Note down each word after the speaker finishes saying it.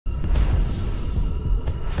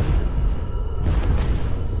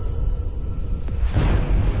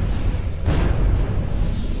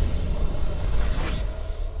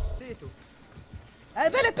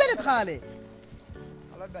محمد خالي.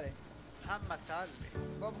 حبيب علي. محمد تعال لي.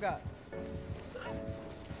 بوب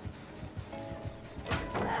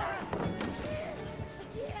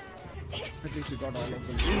At least we got all of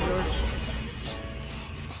the leaders.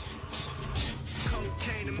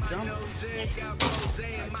 Jump.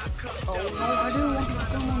 Oh no, I didn't want to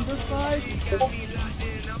come on this side.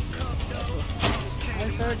 I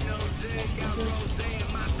said,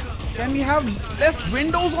 can we have less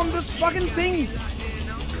windows on this fucking thing?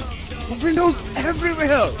 Windows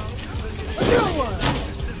everywhere.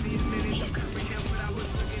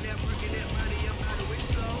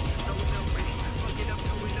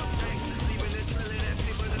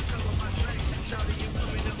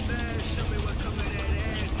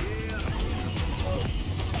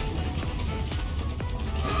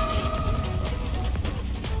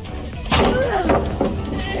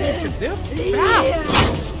 They're fast!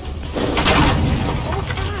 So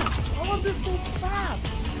fast! All of this so fast!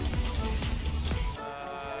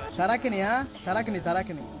 تركني ها؟ تركني.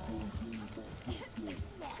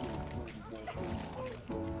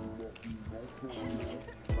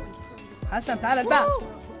 حسن تعال الباب.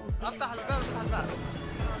 افتح الباب.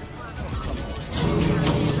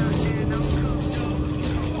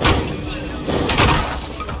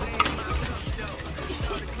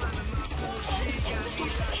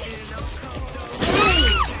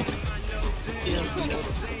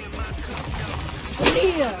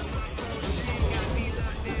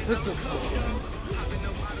 This is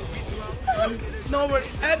no, but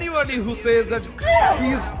anybody who says that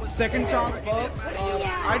these second chance perks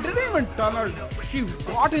I didn't even tell her. She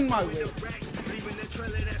got in my way.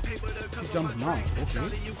 Jump now, okay.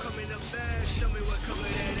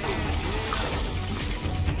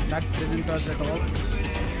 That didn't touch at all.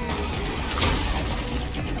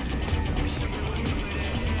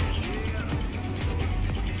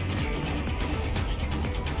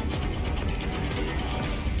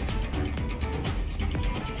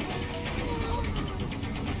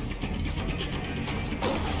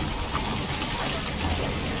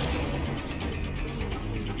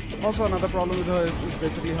 Also, another problem with her is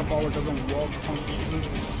basically her power doesn't work on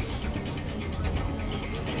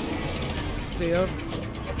stairs.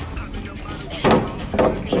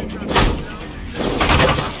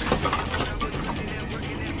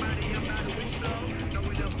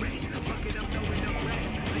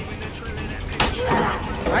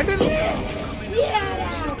 I didn't.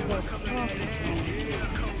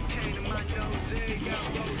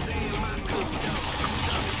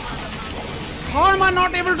 How am I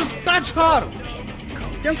not able to touch her?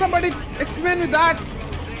 Can somebody explain me that?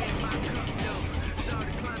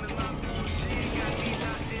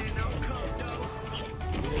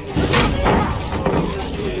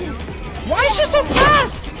 Why is she so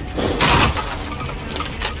fast?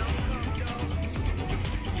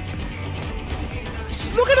 Just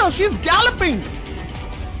look at her, she's galloping.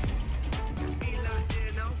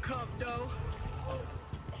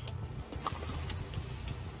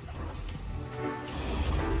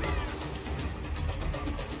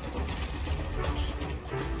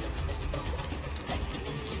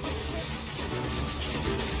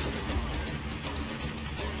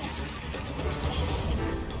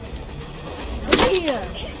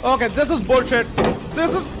 Okay, this is bullshit.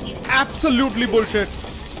 This is absolutely bullshit.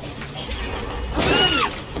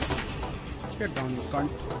 Get down, you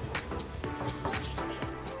cunt.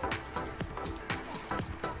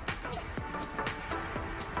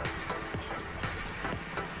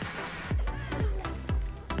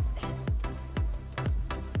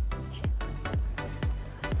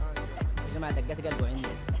 يا جماعة دقات قلبه عندي.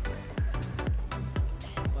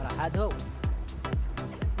 ورا حد هو.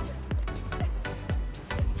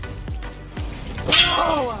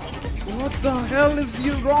 What the hell is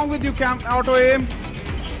wrong with you, Cam Auto Aim?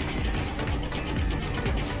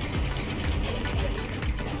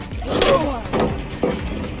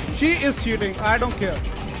 She is cheating. I don't care.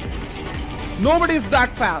 Nobody is that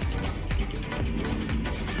fast.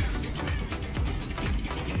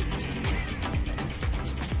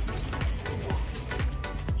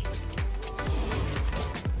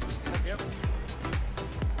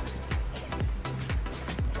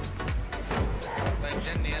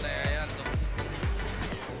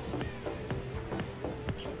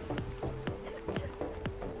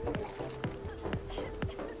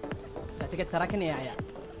 تركني يا عيال.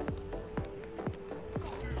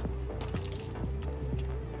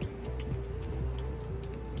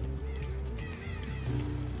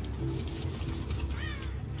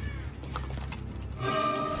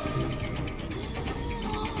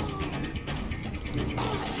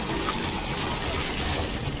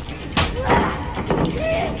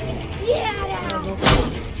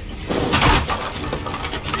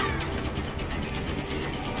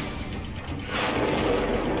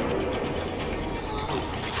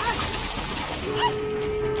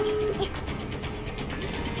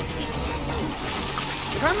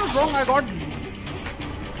 wrong. I got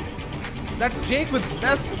that Jake with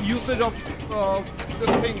less usage of this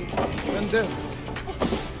thing than this.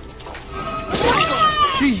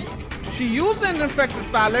 She used an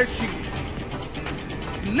infected pallet. She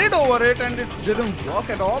slid over it and it didn't work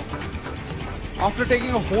at all. After taking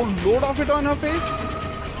a whole load of it on her face.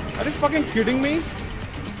 Are you fucking kidding me?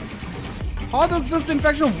 How does this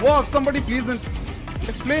infection work? Somebody please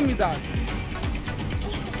explain me that.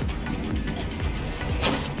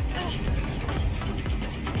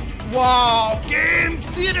 Wow, game!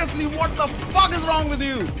 Seriously, what the fuck is wrong with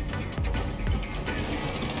you?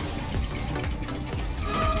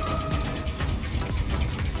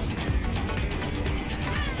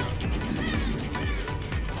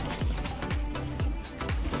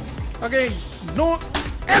 Okay, no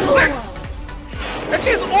exit! At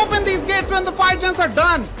least open these gates when the 5 gens are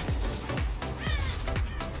done!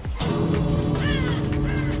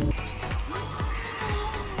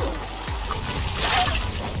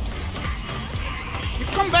 You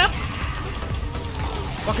come back!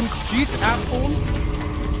 Fucking cheat asshole!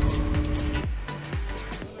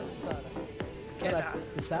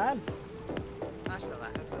 تسأل 10 راح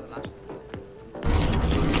افضل 10.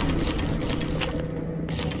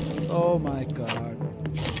 Oh my god.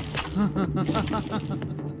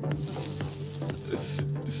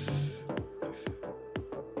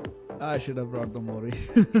 I should have brought the Mori.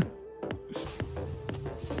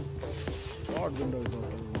 Broad window is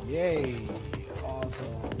open. Yay! Awesome.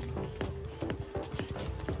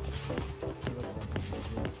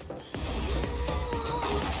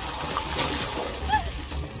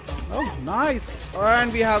 Oh, nice!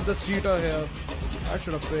 And we have this cheater here. I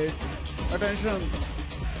should have paid attention.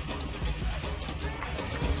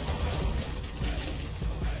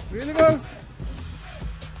 Really, girl?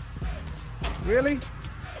 Really?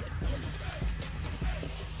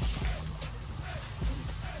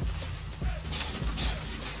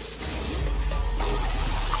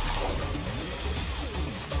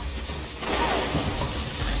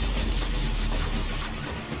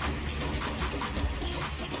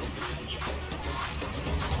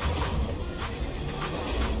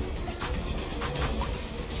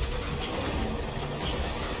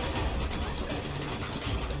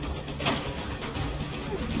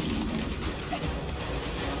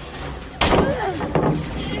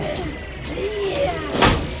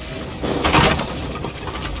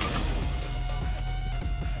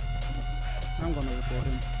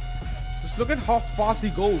 Look at how fast he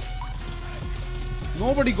goes.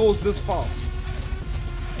 Nobody goes this fast.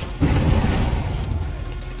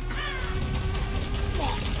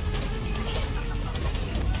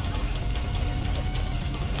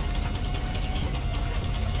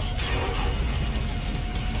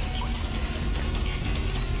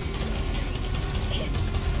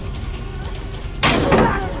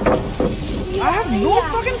 I have no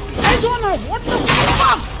fucking edge on her. What the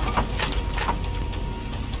fuck?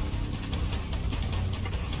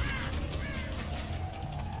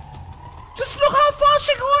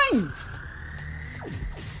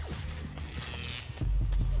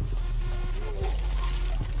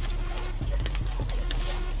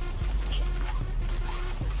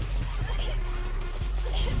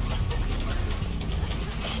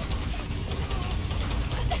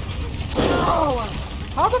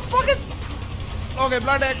 How the fuck is... Okay,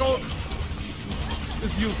 Blood Echo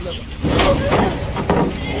is useless.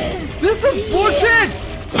 This is bullshit!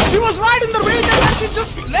 She was right in the range and then she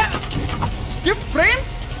just skipped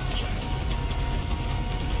frames?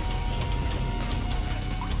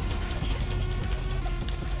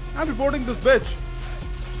 I'm reporting this bitch.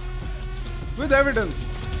 With evidence.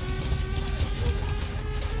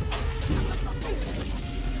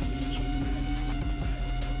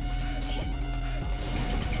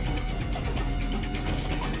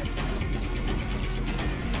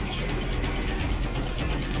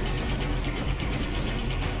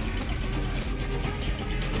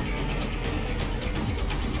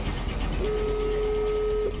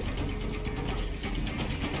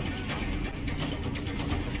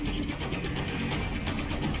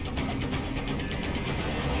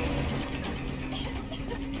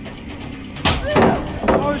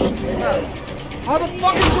 How the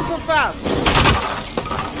fuck is she so fast?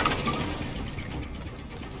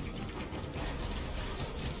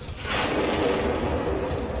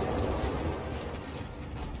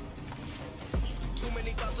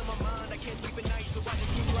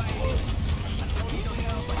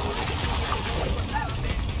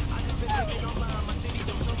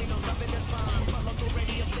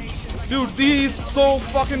 Dude, he's so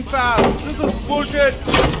fucking fast. This is bullshit.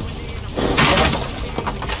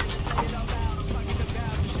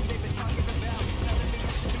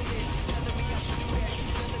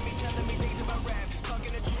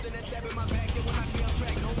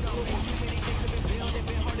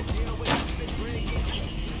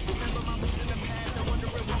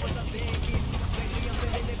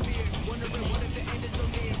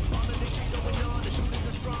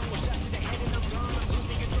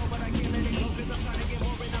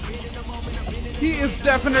 He is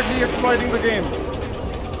definitely exploiting the game.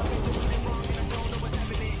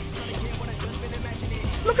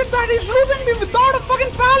 Look at that, he's looping me without a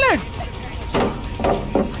fucking pallet!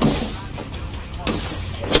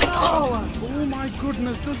 Oh my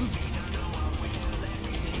goodness, this is...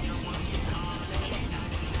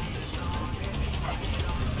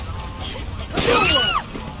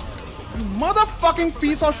 You motherfucking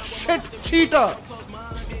piece of shit cheater!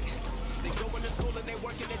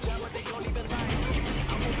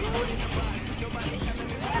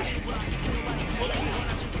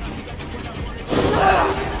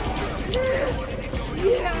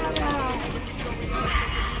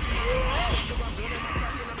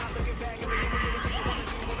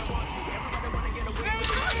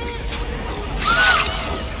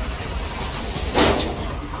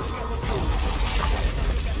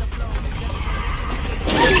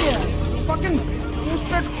 Fucking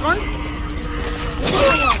boosted cunt!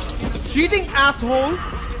 Cheating asshole!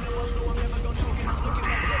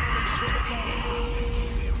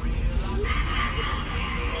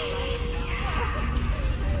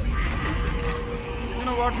 You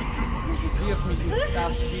know what? Yes, me, you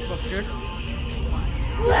ass piece of shit.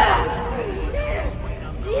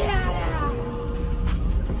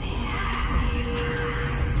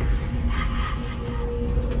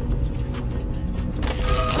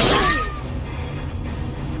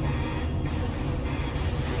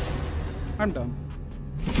 I'm done.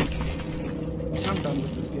 I'm done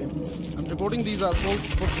with this game. I'm reporting these assholes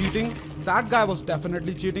for cheating. That guy was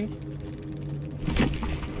definitely cheating.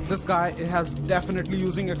 This guy has definitely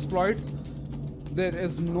using exploits. There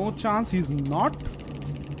is no chance he's not.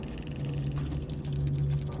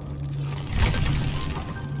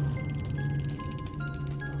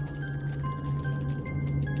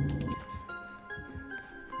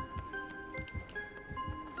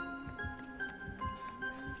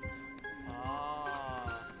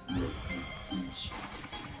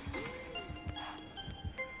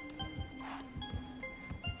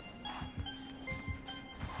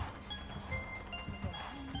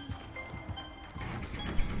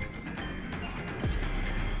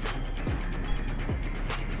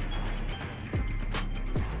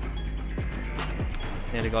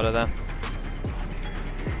 Nearly got her there.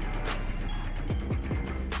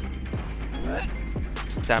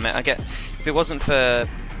 Damn it, I get... If it wasn't for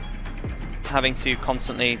having to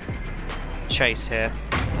constantly chase here.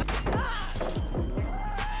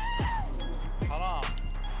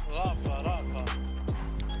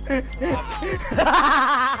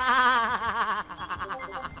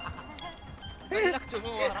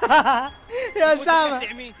 يا أسامة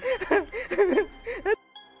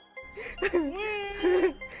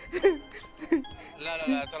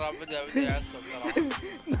لا ترى بدأ يعصب ترى.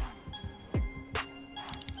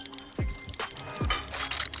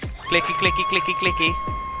 Clicky.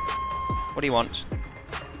 What do you want?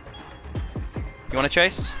 You want to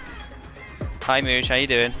chase? Hi Moosh, how you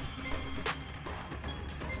doing?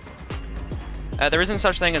 There isn't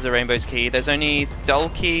such thing as a rainbow's key. There's only dull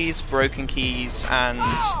keys, broken keys, and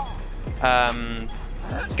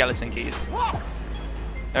skeleton keys.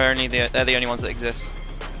 They're the only ones that exist.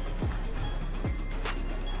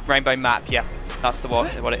 Rainbow map, yeah, that's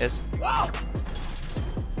what it is.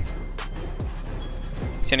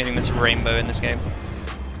 It's the only thing that's rainbow in this game.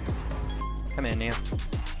 Come here, Neo.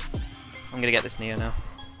 I'm gonna get this Neo now.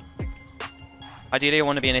 Ideally, I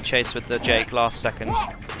want to be in a chase with the Jake last second.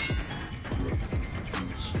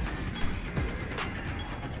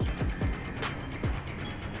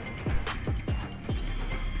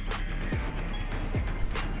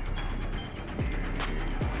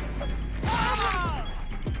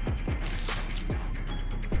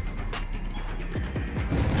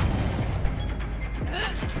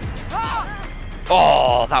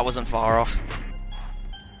 Oh, that wasn't far off.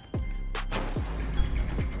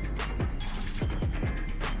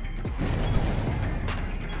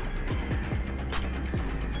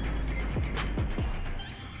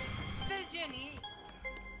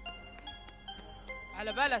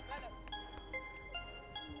 على بالك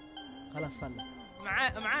خلاص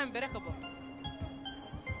خلى معاهم بركبه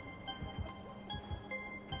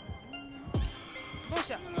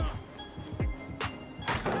بوشة. الله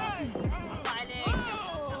عليك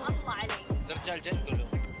الله عليك. رجال جن كلهم.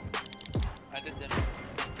 عدد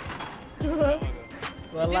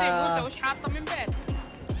والله بوشة وش حاطه من بيت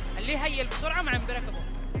اللي هيل بسرعة مع بركبه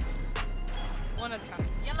وانا ازحف.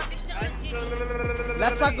 يلا بيشتغل الجيل. لا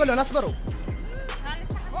تصقلوا نصبروا.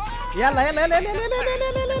 يلا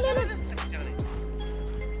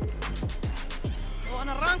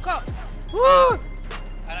وانا الرانكو.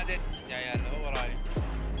 انا ديت يا عيال هو وراي.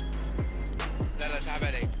 لا سحب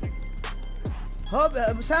علي. هوب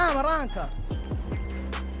اسامه رانكر.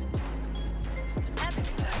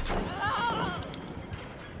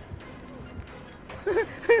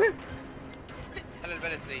 هلا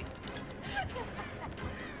البلد ذي.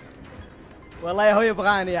 والله يا هو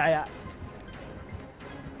يبغاني يا عيال.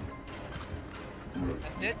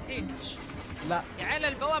 هديت؟ لا يا عيال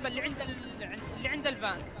البوابه اللي عند اللي عند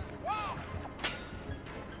الفان،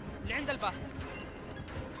 اللي عند الباص.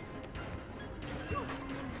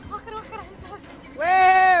 وخر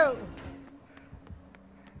واو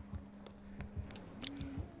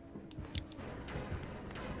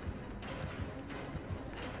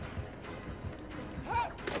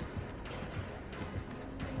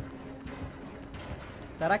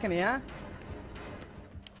تركني ها.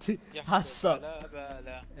 حصل لا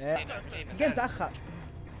بلا. جيم تاخر.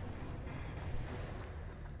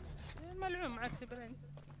 ملعون معك سبرين.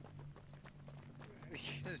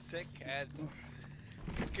 سك عاد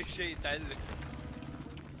كل شيء يتعلق.